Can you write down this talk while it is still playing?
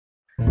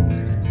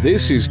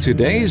This is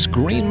today's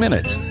Green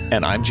Minute,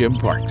 and I'm Jim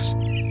Parks.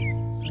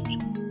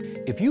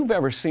 If you've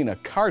ever seen a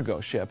cargo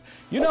ship,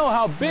 you know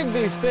how big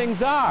these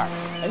things are.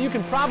 And you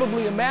can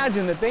probably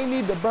imagine that they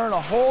need to burn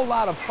a whole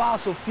lot of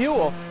fossil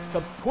fuel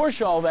to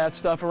push all that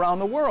stuff around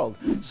the world.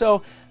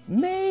 So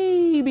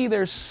maybe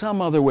there's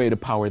some other way to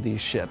power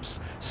these ships.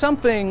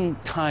 Something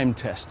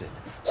time-tested,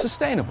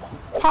 sustainable,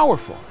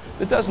 powerful,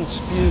 that doesn't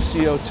spew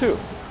CO2.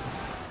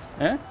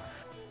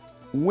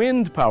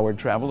 Wind-powered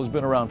travel has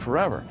been around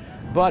forever,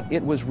 but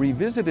it was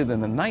revisited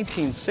in the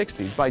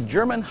 1960s by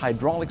German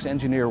hydraulics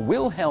engineer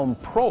Wilhelm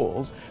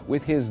Prols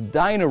with his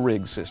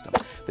Dynarig system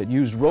that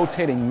used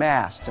rotating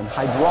masts and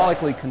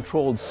hydraulically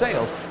controlled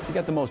sails to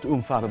get the most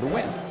oomph out of the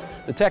wind.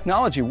 The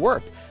technology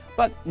worked,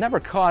 but never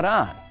caught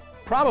on.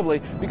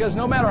 Probably because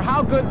no matter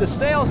how good the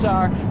sails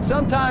are,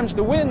 sometimes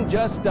the wind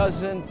just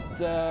doesn't,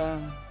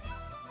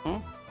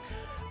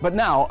 But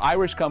now,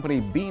 Irish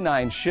company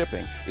B9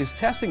 Shipping is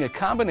testing a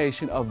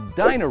combination of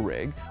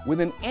Dynarig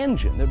with an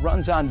engine that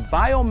runs on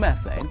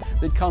biomethane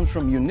that comes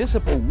from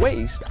municipal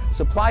waste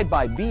supplied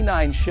by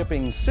B9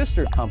 Shipping's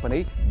sister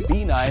company,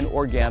 B9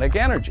 Organic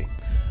Energy.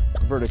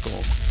 Vertical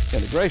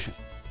integration.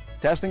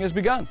 Testing has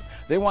begun.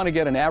 They want to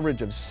get an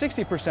average of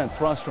 60%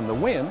 thrust from the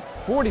wind,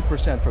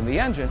 40% from the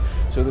engine,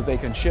 so that they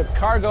can ship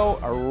cargo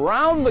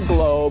around the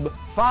globe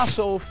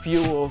fossil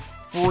fuel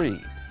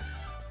free,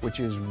 which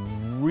is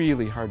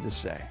really hard to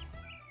say.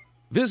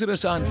 Visit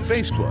us on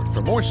Facebook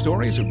for more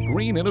stories of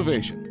green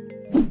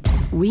innovation.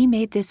 We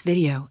made this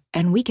video,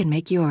 and we can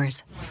make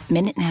yours.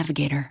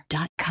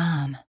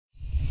 MinuteNavigator.com